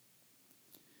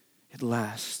 It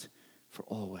lasts for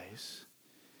always.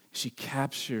 She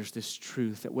captures this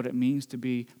truth that what it means to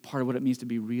be, part of what it means to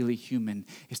be really human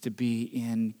is to be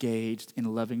engaged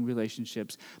in loving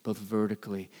relationships, both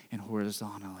vertically and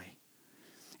horizontally.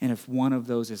 And if one of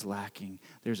those is lacking,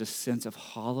 there's a sense of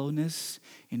hollowness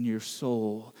in your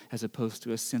soul as opposed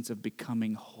to a sense of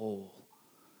becoming whole.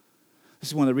 This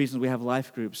is one of the reasons we have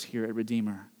life groups here at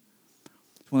Redeemer.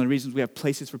 It's one of the reasons we have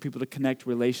places for people to connect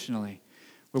relationally,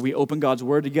 where we open God's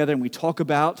Word together and we talk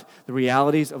about the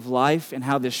realities of life and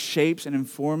how this shapes and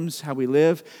informs how we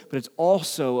live, but it's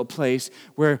also a place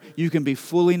where you can be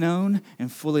fully known and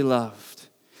fully loved.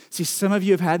 See, some of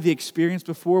you have had the experience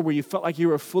before where you felt like you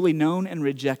were fully known and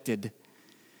rejected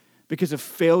because of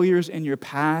failures in your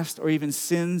past or even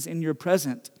sins in your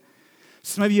present.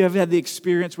 Some of you have had the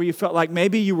experience where you felt like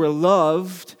maybe you were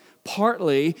loved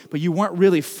partly, but you weren't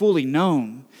really fully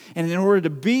known. And in order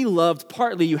to be loved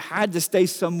partly, you had to stay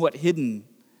somewhat hidden.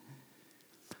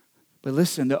 But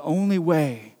listen, the only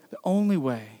way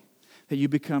that you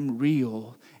become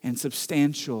real and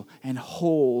substantial and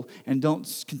whole and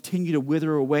don't continue to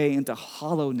wither away into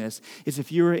hollowness is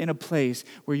if you're in a place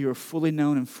where you're fully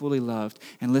known and fully loved.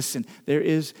 And listen, there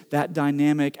is that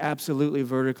dynamic absolutely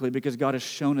vertically because God has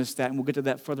shown us that, and we'll get to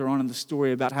that further on in the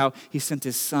story about how he sent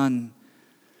his Son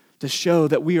to show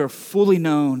that we are fully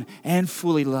known and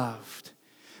fully loved.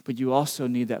 But you also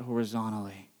need that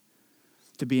horizontally,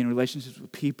 to be in relationships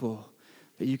with people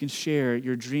that you can share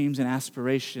your dreams and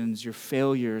aspirations, your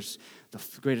failures, the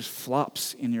greatest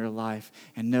flops in your life,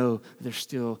 and know that they're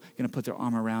still going to put their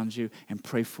arm around you and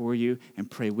pray for you and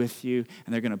pray with you,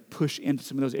 and they're going to push into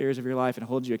some of those areas of your life and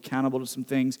hold you accountable to some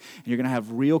things, and you're going to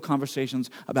have real conversations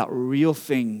about real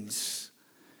things.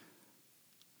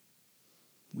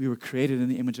 We were created in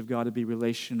the image of God to be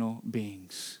relational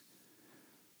beings.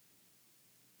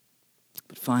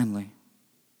 But finally,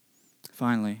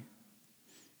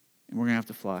 and we're going to have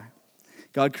to fly,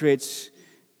 God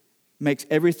makes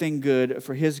everything good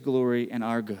for his glory and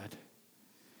our good.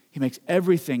 He makes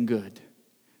everything good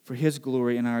for his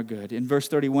glory and our good. In verse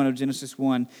 31 of Genesis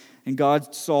 1, and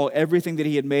God saw everything that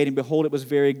he had made, and behold, it was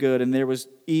very good. And there was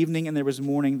evening and there was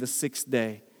morning the sixth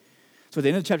day. So at the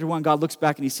end of chapter 1, God looks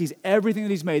back and he sees everything that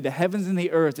he's made, the heavens and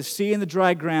the earth, the sea and the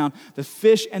dry ground, the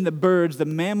fish and the birds, the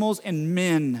mammals and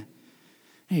men.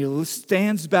 And he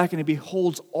stands back and he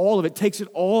beholds all of it, takes it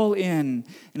all in,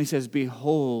 and he says,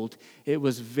 behold, it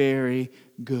was very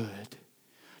good.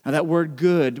 Now that word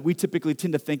good, we typically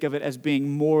tend to think of it as being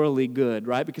morally good,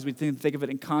 right? Because we tend to think of it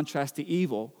in contrast to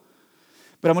evil.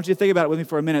 But I want you to think about it with me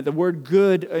for a minute. The word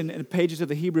good in the pages of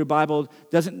the Hebrew Bible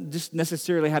doesn't just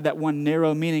necessarily have that one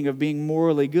narrow meaning of being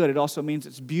morally good. It also means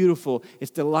it's beautiful, it's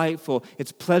delightful,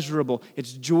 it's pleasurable,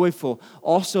 it's joyful.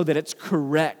 Also that it's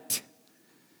correct.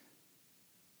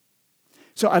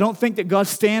 So I don't think that God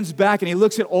stands back and he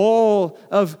looks at all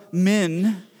of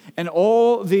men and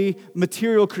all the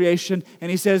material creation, and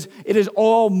he says, it is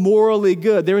all morally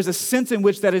good. There is a sense in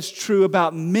which that is true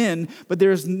about men, but that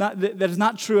is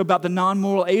not true about the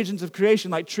non-moral agents of creation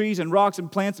like trees and rocks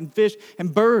and plants and fish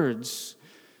and birds.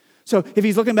 So if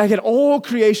he's looking back at all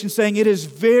creation saying it is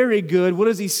very good, what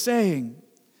is he saying?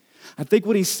 I think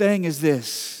what he's saying is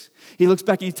this. He looks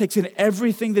back and he takes in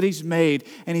everything that he's made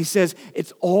and he says,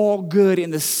 it's all good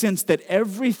in the sense that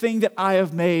everything that I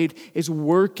have made is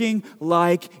working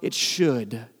like it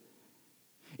should.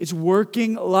 It's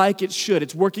working like it should.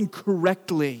 It's working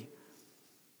correctly.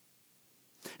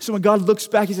 So when God looks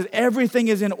back, he says, everything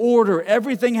is in order.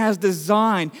 Everything has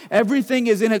design. Everything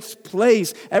is in its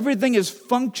place. Everything is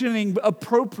functioning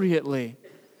appropriately.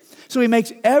 So he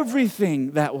makes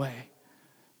everything that way.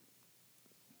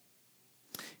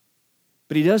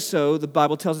 But he does so, the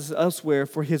Bible tells us elsewhere,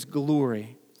 for his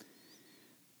glory.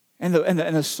 And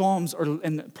the Psalms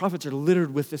and the prophets are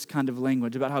littered with this kind of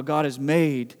language about how God has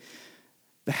made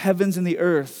the heavens and the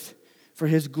earth for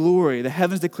his glory. The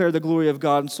heavens declare the glory of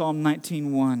God in Psalm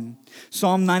 19:1.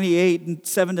 Psalm 98,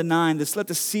 7-9. This, let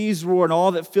the seas roar and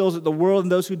all that fills it, the world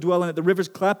and those who dwell in it. The rivers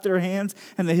clap their hands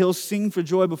and the hills sing for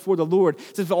joy before the Lord.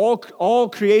 It's as if all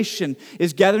creation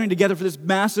is gathering together for this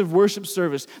massive worship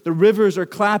service. The rivers are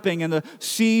clapping and the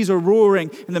seas are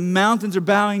roaring and the mountains are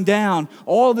bowing down.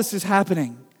 All this is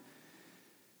happening.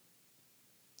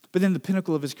 But then the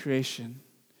pinnacle of his creation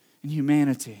and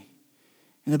humanity.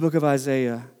 In the book of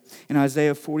Isaiah, in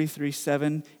Isaiah 43,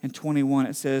 7 and 21,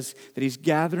 it says that he's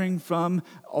gathering from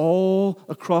all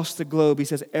across the globe. He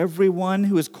says, everyone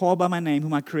who is called by my name,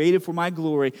 whom I created for my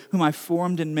glory, whom I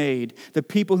formed and made, the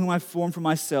people whom I formed for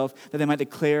myself, that they might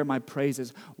declare my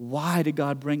praises. Why did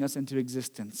God bring us into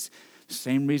existence? The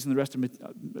same reason the rest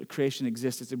of creation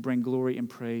exists is to bring glory and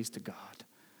praise to God.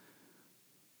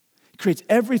 Creates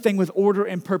everything with order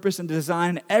and purpose and design,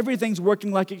 and everything's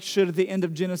working like it should at the end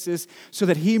of Genesis so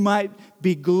that he might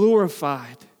be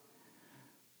glorified.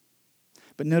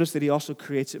 But notice that he also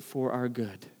creates it for our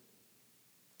good.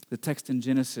 The text in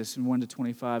Genesis in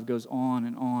 1-25 goes on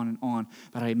and on and on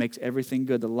about how he makes everything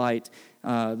good, the light,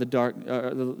 the dark,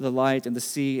 the light and the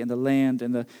sea and the land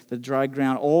and the dry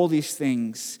ground, all these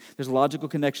things. There's a logical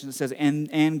connection that says,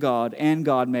 and God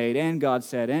made, and God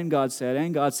said, and God said,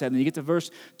 and God said. And then you get to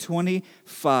verse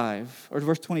 25, or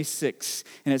verse 26,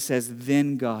 and it says,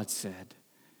 then God said,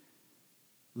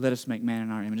 let us make man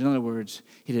in our image. In other words,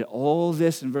 he did all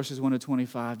this in verses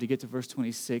 1-25 to get to verse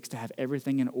 26 to have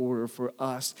everything in order for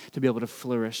us to be able to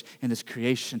flourish in this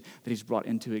creation that he's brought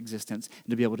into existence and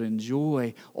to be able to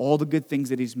enjoy all the good things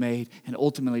that he's made and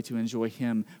ultimately to enjoy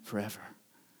him forever.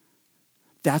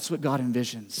 That's what God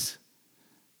envisions.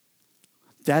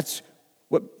 That's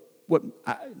what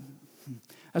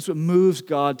moves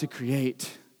God to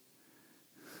create.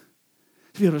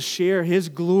 To be able to share his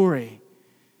glory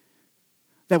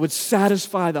that would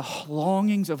satisfy the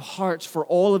longings of hearts for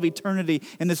all of eternity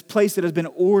in this place that has been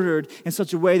ordered in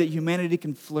such a way that humanity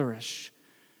can flourish.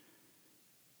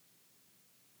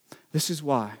 This is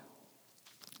why.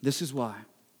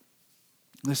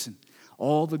 Listen,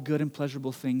 all the good and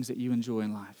pleasurable things that you enjoy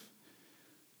in life,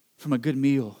 from a good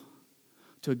meal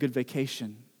to a good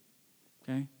vacation,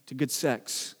 okay, to good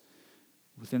sex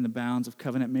within the bounds of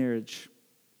covenant marriage,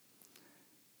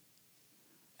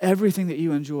 everything that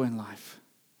you enjoy in life,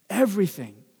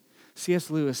 everything. C.S.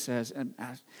 Lewis says, and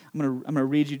I'm going to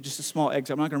read you just a small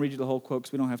excerpt. I'm not going to read you the whole quote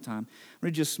because we don't have time. I'm going to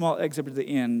read you a small excerpt at the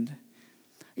end.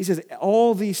 He says,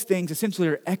 all these things essentially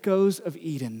are echoes of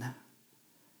Eden.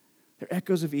 They're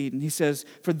echoes of Eden. He says,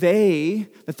 for the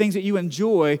things that you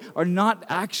enjoy, are not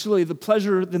actually the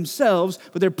pleasure themselves,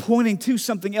 but they're pointing to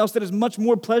something else that is much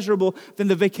more pleasurable than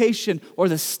the vacation or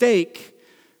the steak.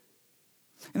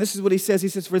 And this is what he says. He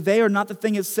says, for they are not the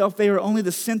thing itself. They are only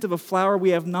the scent of a flower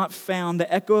we have not found,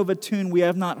 the echo of a tune we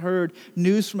have not heard,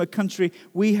 news from a country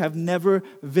we have never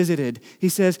visited. He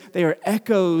says they are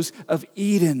echoes of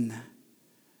Eden.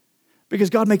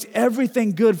 Because God makes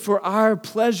everything good for our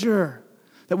pleasure,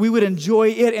 that we would enjoy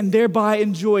it and thereby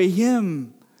enjoy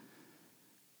him.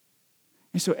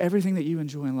 And so everything that you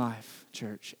enjoy in life,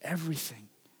 church, everything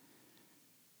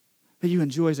that you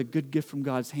enjoy as a good gift from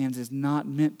God's hands is not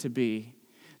meant to be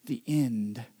the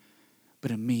end, but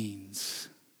a means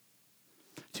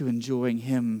to enjoying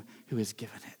him who has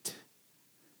given it.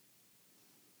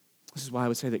 This is why I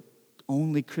would say that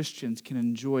only Christians can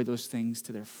enjoy those things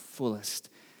to their fullest.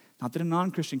 Not that a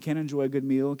non-Christian can't enjoy a good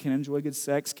meal, can't enjoy good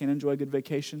sex, can't enjoy a good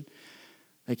vacation.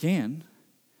 They can,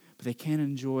 but they can't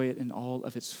enjoy it in all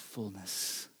of its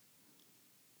fullness.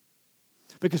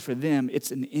 Because for them,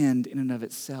 it's an end in and of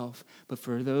itself. But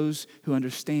for those who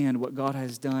understand what God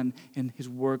has done in his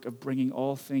work of bringing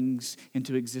all things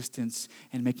into existence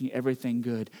and making everything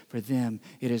good, for them,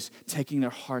 it is taking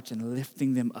their hearts and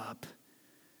lifting them up.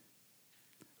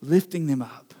 Lifting them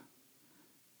up.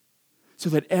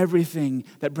 So that everything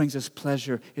that brings us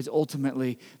pleasure is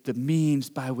ultimately the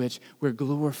means by which we're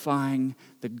glorifying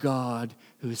the God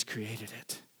who has created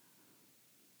it.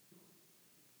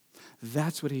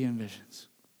 That's what he envisions.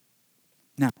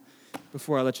 Now,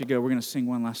 before I let you go, we're going to sing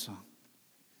one last song.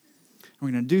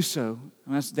 We're going to do so. I'm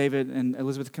going to ask David and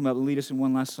Elizabeth to come up and lead us in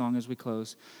one last song as we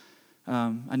close.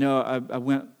 I know I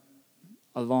went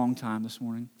a long time this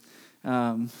morning.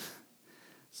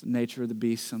 It's the nature of the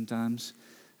beast sometimes.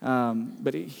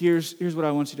 But here's what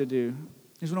I want you to do.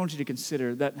 Here's what I want you to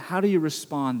consider. That how do you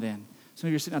respond then? Some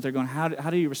of you are sitting out there going, how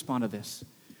do you respond to this?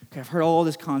 Okay, I've heard all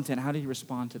this content. How do you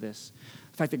respond to this?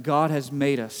 The fact that God has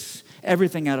made us,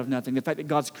 everything out of nothing. The fact that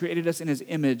God's created us in his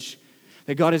image.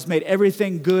 That God has made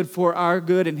everything good for our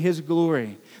good and his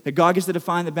glory. That God gets to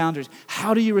define the boundaries.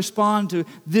 How do you respond to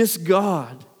this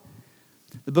God?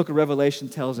 The book of Revelation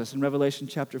tells us, in Revelation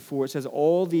chapter 4, it says,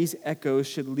 all these echoes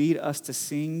should lead us to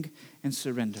sing and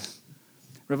surrender.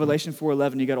 Revelation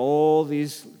 4:11, you got all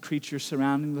these creatures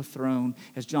surrounding the throne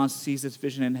as John sees this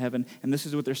vision in heaven. And this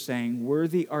is what they're saying.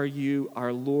 Worthy are you,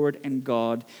 our Lord and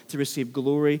God, to receive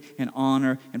glory and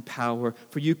honor and power.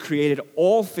 For you created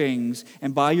all things,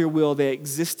 and by your will they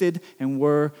existed and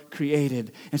were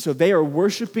created. And so they are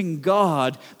worshiping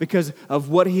God because of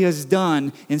what he has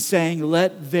done in saying,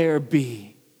 let there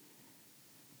be.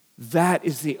 That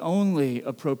is the only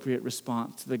appropriate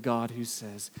response to the God who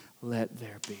says, let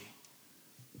there be.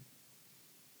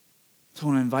 So I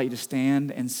want to invite you to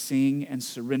stand and sing and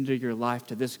surrender your life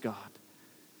to this God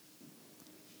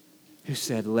who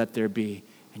said, let there be,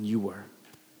 and you were.